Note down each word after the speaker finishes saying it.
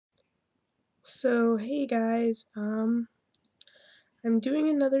So hey guys, I'm doing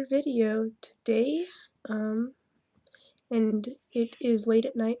another video today, um, and it is late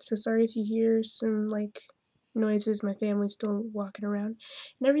at night, so sorry if you hear some noises. My family's still walking around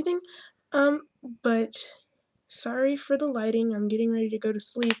and everything. But sorry for the lighting. I'm getting ready to go to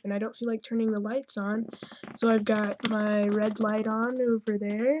sleep and I don't feel like turning the lights on. So I've got my red light on over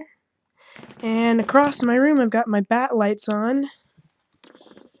there, and across my room I've got my bat lights on.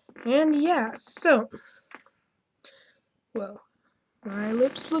 And yeah, so well, my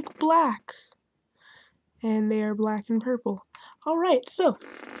lips look black, and they are black and purple. Alright, so,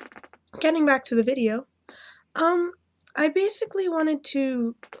 getting back to the video, I basically wanted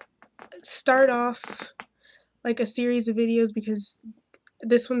to start off like a series of videos because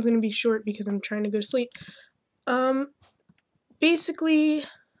this one's going to be short because I'm trying to go to sleep. Basically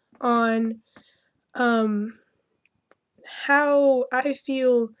on, how I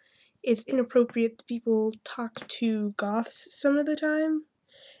feel it's inappropriate that people talk to goths some of the time.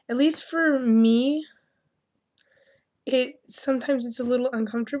 At least for me, sometimes it's a little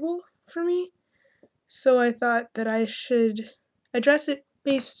uncomfortable for me, so I thought that I should address it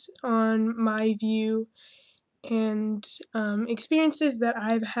based on my view and experiences that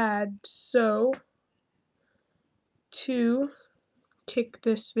I've had. So, to kick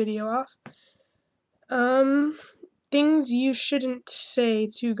this video off, things you shouldn't say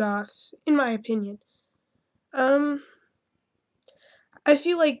to goths, in my opinion. I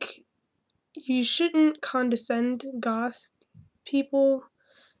feel like you shouldn't condescend goth people,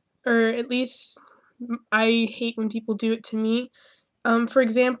 or at least I hate when people do it to me. For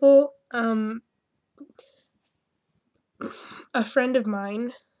example, a friend of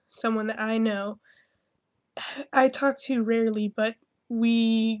mine, someone that I know, I talk to rarely, but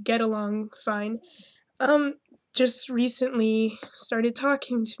we get along fine, just recently started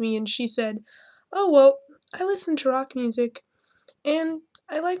talking to me, and she said, "Oh, well, I listen to rock music, and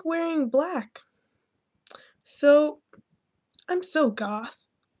I like wearing black, so I'm so goth."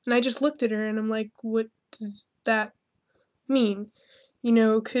 And I just looked at her, and I'm like, what does that mean? You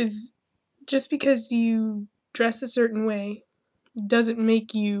know, 'cause just because you dress a certain way doesn't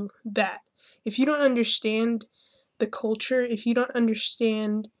make you that. If you don't understand the culture, if you don't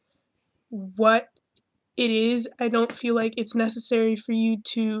understand what it is, I don't feel like it's necessary for you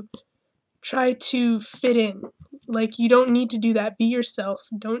to try to fit in. Like, you don't need to do that. Be yourself.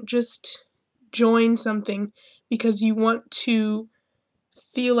 Don't just join something because you want to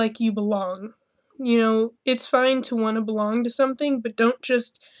feel like you belong. You know, it's fine to want to belong to something, but don't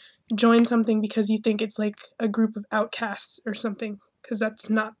just join something because you think it's like a group of outcasts or something, because that's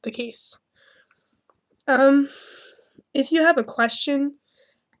not the case. If you have a question,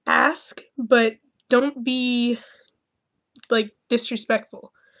 ask, but don't be like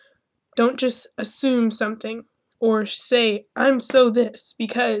disrespectful. Don't just assume something or say, "I'm so this"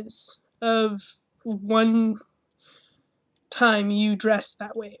 because of one time you dressed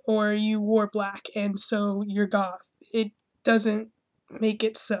that way or you wore black and so you're goth. It doesn't make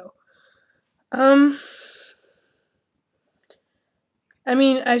it so. I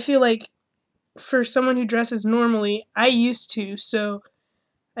mean, I feel like for someone who dresses normally, I used to, so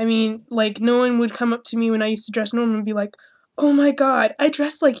I mean, like, no one would come up to me when I used to dress normal and be like, "Oh my god, I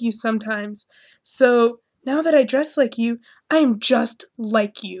dress like you sometimes. So now that I dress like you, I am just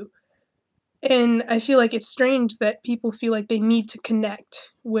like you." And I feel like it's strange that people feel like they need to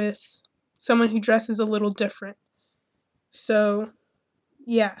connect with someone who dresses a little different. So,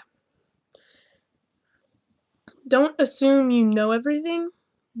 yeah. Don't assume you know everything,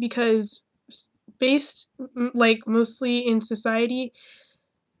 because based, like, mostly in society,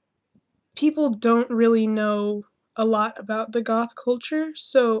 people don't really know a lot about the goth culture,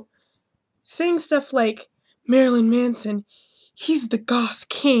 so saying stuff like, "Marilyn Manson, he's the goth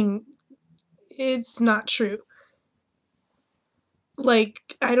king," it's not true.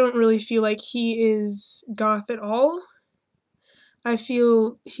 Like, I don't really feel like he is goth at all. I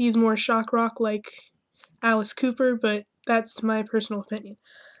feel he's more shock rock like Alice Cooper, but that's my personal opinion.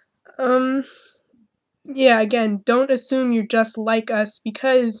 Um, yeah, again, don't assume you're just like us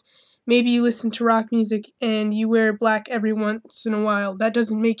because maybe you listen to rock music and you wear black every once in a while. That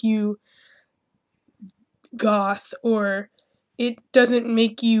doesn't make you goth, or it doesn't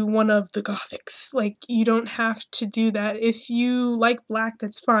make you one of the gothics. Like, you don't have to do that. If you like black,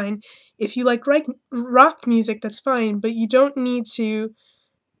 that's fine. If you like rock music, that's fine, but you don't need to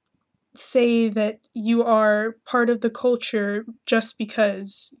say that you are part of the culture just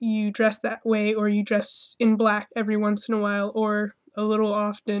because you dress that way or you dress in black every once in a while or a little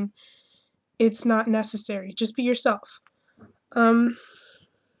often. It's not necessary. Just be yourself. Um,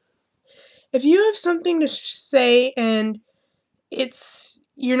 If you have something to say and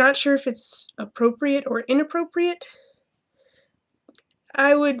you're not sure if it's appropriate or inappropriate,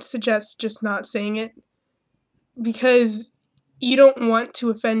 I would suggest just not saying it because you don't want to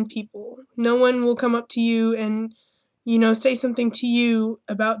offend people. No one will come up to you and, say something to you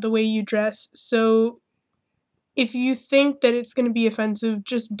about the way you dress. So if you think that it's going to be offensive,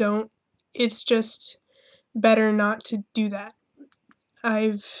 just don't. It's just better not to do that.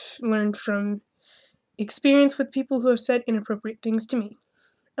 I've learned from experience with people who have said inappropriate things to me.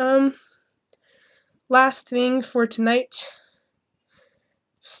 Um, Last thing for tonight,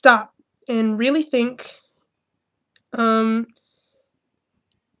 stop and really think. Um,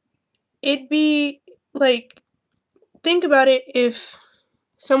 it'd be like, think about it if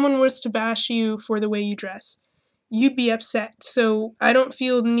someone was to bash you for the way you dress. You'd be upset. So I don't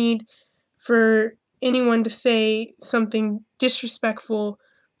feel the need for anyone to say something disrespectful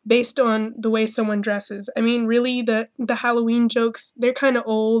based on the way someone dresses. I mean, really, the Halloween jokes, they're kind of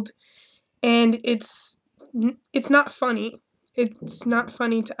old, and it's not funny. It's not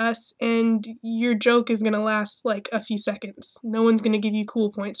funny to us, and your joke is going to last like a few seconds. No one's going to give you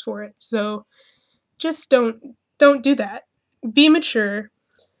cool points for it. So just don't do that. Be mature.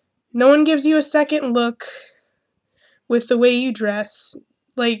 No one gives you a second look with the way you dress.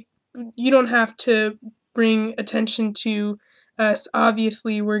 Like, you don't have to bring attention to us.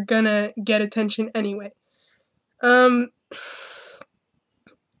 Obviously, we're gonna get attention anyway. Um,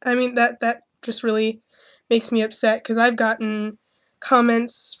 I mean that just really makes me upset because I've gotten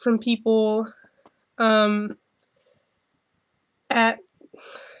comments from people um, at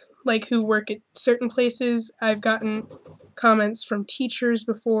like who work at certain places. I've gotten comments from teachers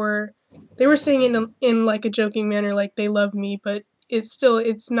before. They were saying it in like a joking manner, like they love me, but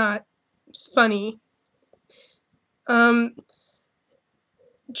it's not funny. Um,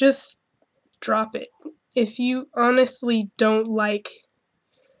 just drop it. If you honestly don't like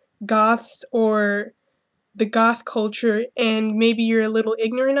goths or the goth culture and maybe you're a little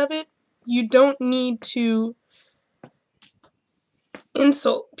ignorant of it, you don't need to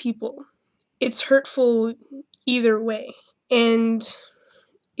insult people. It's hurtful either way, and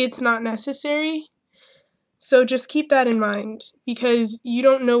it's not necessary. So just keep that in mind because you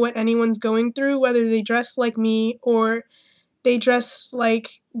don't know what anyone's going through, whether they dress like me or they dress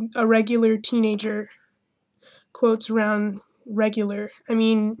like a regular teenager. Quotes around regular. I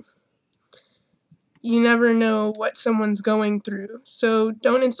mean, you never know what someone's going through. So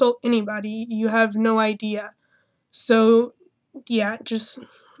don't insult anybody. You have no idea. So yeah,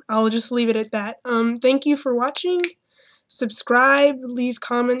 I'll just leave it at that. Thank you for watching. Subscribe, leave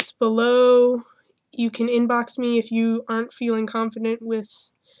comments below. You can inbox me if you aren't feeling confident with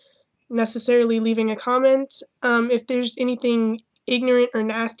necessarily leaving a comment. If there's anything ignorant or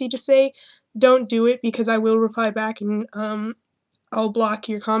nasty to say, don't do it because I will reply back and I'll block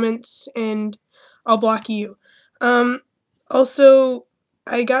your comments and I'll block you. Um, Also,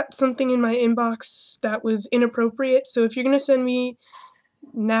 I got something in my inbox that was inappropriate, so if you're gonna send me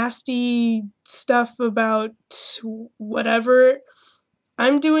nasty stuff about whatever,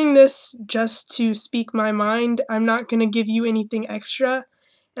 I'm doing this just to speak my mind. I'm not gonna give you anything extra,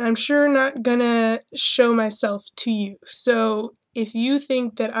 and I'm sure not gonna show myself to you. So if you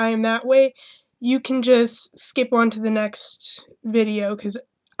think that I am that way, you can just skip on to the next video because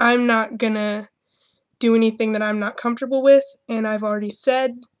I'm not gonna do anything that I'm not comfortable with, and I've already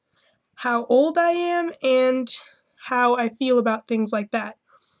said how old I am and how I feel about things like that.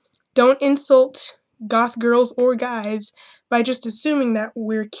 Don't insult goth girls or guys by just assuming that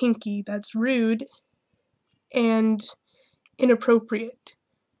we're kinky. That's rude and inappropriate.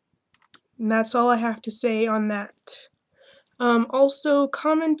 And that's all I have to say on that. Also,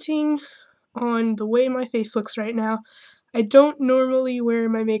 commenting on the way my face looks right now. I don't normally wear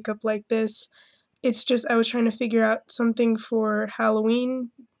my makeup like this. It's just I was trying to figure out something for Halloween,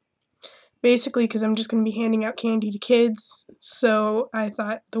 basically because I'm just going to be handing out candy to kids. So I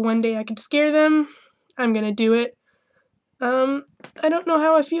thought the one day I could scare them, I'm going to do it. I don't know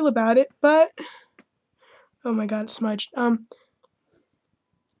how I feel about it, but oh my god, it's smudged.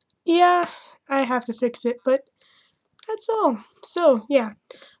 Yeah, I have to fix it, but that's all. So, yeah.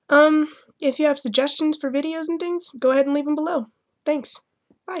 If you have suggestions for videos and things, go ahead and leave them below. Thanks.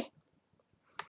 Bye.